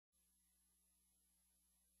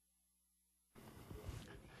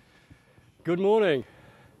Good morning.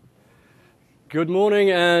 Good morning,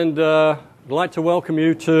 and I'd like to welcome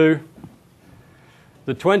you to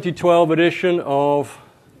the 2012 edition of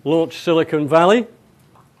Launch Silicon Valley.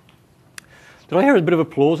 Did I hear a bit of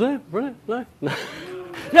applause there? Really? No? No.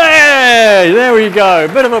 Yay! There we go.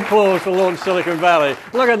 A bit of applause for Launch Silicon Valley.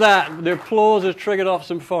 Look at that. The applause has triggered off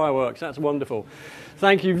some fireworks. That's wonderful.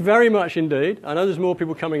 Thank you very much indeed. I know there's more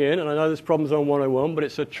people coming in, and I know there's problems on 101, but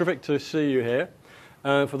it's terrific to see you here.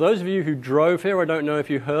 For those of you who drove here, I don't know if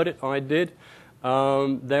you heard it, I did.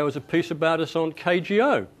 There was a piece about us on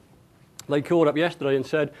KGO. They called up yesterday and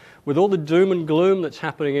said, with all the doom and gloom that's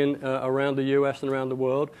happening around the US and around the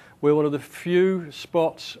world, we're one of the few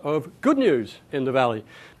spots of good news in the Valley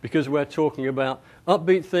because we're talking about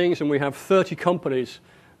upbeat things, and we have 30 companies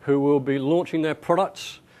who will be launching their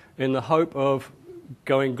products in the hope of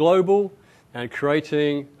going global and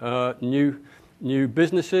creating new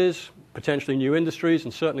businesses, potentially new industries,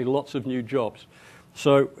 and certainly lots of new jobs.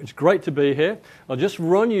 So it's great to be here. I'll just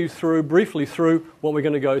run you briefly through what we're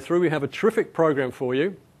going to go through. We have a terrific program for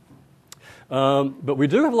you. But we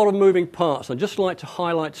do have a lot of moving parts. I'd just like to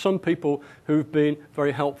highlight some people who've been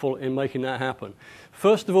very helpful in making that happen.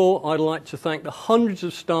 First of all, I'd like to thank the hundreds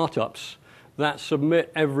of startups that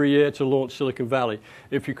submit every year to Launch Silicon Valley.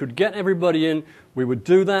 If you could get everybody in, we would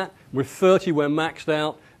do that. With 30, we're maxed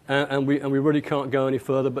out. And we really can't go any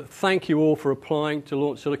further. But thank you all for applying to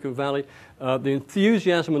Launch Silicon Valley. The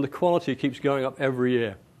enthusiasm and the quality keeps going up every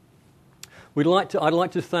year. I'd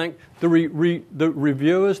like to thank the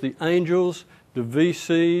reviewers, the angels, the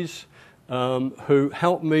VCs, who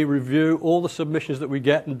help me review all the submissions that we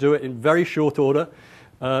get and do it in very short order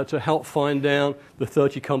to help find down the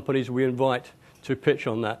 30 companies we invite to pitch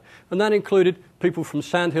on that. And that included people from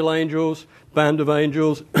Sandhill Angels, Band of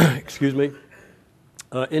Angels, excuse me,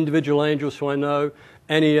 individual angels who I know,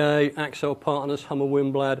 NEA, Axel Partners, Hummer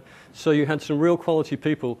Winblad. So you had some real quality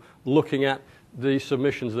people looking at the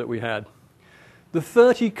submissions that we had. The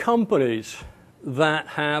 30 companies that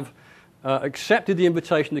have accepted the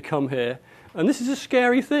invitation to come here, and this is a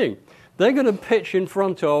scary thing, they're going to pitch in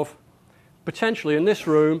front of, potentially in this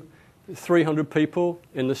room, 300 people,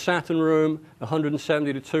 in the Saturn room,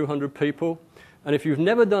 170 to 200 people. And if you've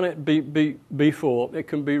never done it before, it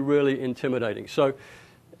can be really intimidating. So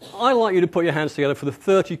I'd like you to put your hands together for the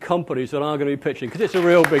 30 companies that are going to be pitching, because it's a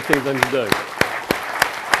real big thing for them to do.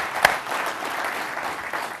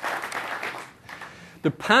 The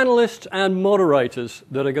panelists and moderators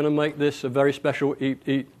that are going to make this a very special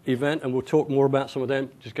event, and we'll talk more about some of them,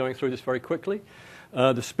 just going through this very quickly.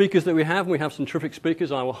 The speakers that we have some terrific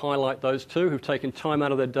speakers. I will highlight those too, who've taken time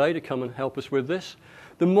out of their day to come and help us with this.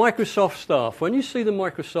 The Microsoft staff. When you see the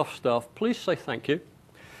Microsoft staff, please say thank you.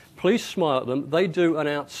 Please smile at them. They do an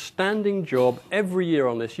outstanding job every year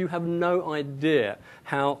on this. You have no idea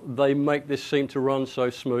how they make this seem to run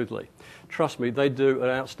so smoothly. Trust me, they do an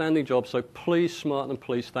outstanding job, so please smile at them,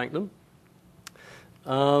 please thank them.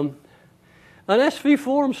 And SV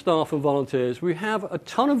Forum staff and volunteers. We have a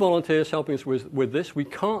ton of volunteers helping us with this. We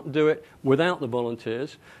can't do it without the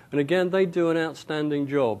volunteers. And again, they do an outstanding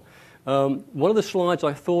job. One of the slides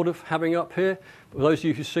I thought of having up here, for those of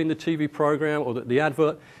you who've seen the TV program or the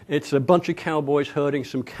advert, it's a bunch of cowboys herding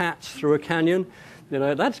some cats through a canyon. You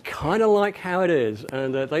know, that's kind of like how it is,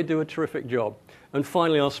 and they do a terrific job. And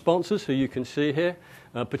finally, our sponsors, who you can see here,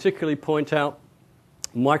 particularly point out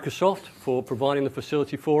Microsoft for providing the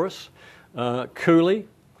facility for us, Cooley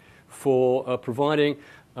for providing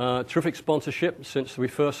terrific sponsorship since we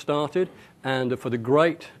first started, and for the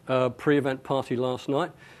great pre-event party last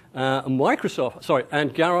night. And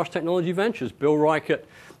Garage Technology Ventures, Bill Reichert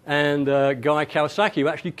and Guy Kawasaki, who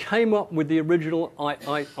actually came up with the original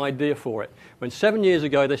idea for it. When 7 years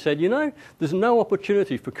ago they said, you know, there's no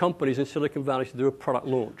opportunity for companies in Silicon Valley to do a product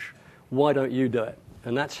launch. Why don't you do it?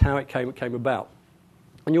 And that's how it came about.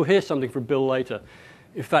 And you'll hear something from Bill later.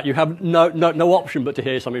 In fact, you have no option but to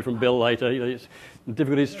hear something from Bill later. You know, it's the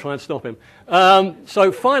difficulties to try and stop him.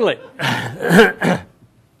 So finally,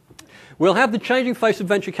 we'll have the changing face of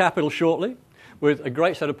venture capital shortly with a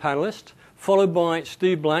great set of panelists, followed by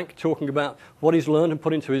Steve Blank talking about what he's learned and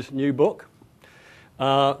put into his new book.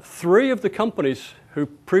 3 of the companies who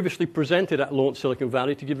previously presented at Launch Silicon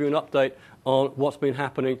Valley to give you an update on what's been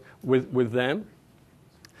happening with them.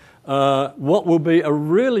 What will be a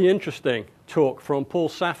really interesting talk from Paul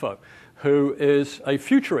Saffo, who is a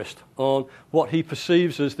futurist on what he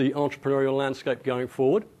perceives as the entrepreneurial landscape going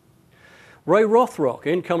forward. Ray Rothrock,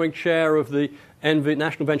 incoming chair of the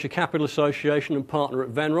National Venture Capital Association and partner at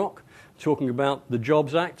Venrock, talking about the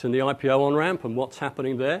Jobs Act and the IPO on-ramp and what's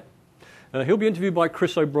happening there. He'll be interviewed by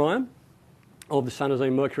Chris O'Brien of the San Jose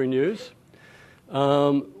Mercury News.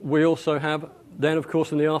 We also have then, of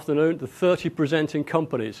course, in the afternoon, the 30 presenting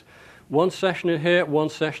companies. One session in here, one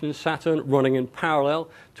session in Saturn, running in parallel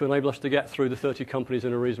to enable us to get through the 30 companies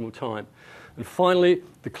in a reasonable time. And finally,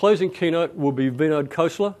 the closing keynote will be Vinod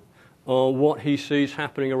Khosla on what he sees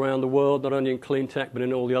happening around the world, not only in clean tech, but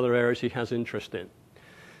in all the other areas he has interest in.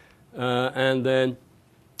 And then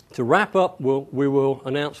to wrap up, we will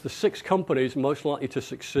announce the 6 companies most likely to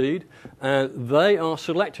succeed, and they are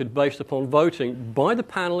selected based upon voting by the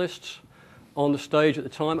panelists on the stage at the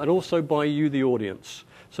time, and also by you, the audience.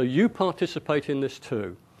 So you participate in this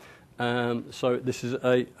too. So this is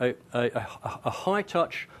a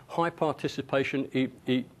high-touch, high-participation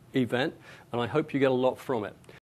event, and I hope you get a lot from it.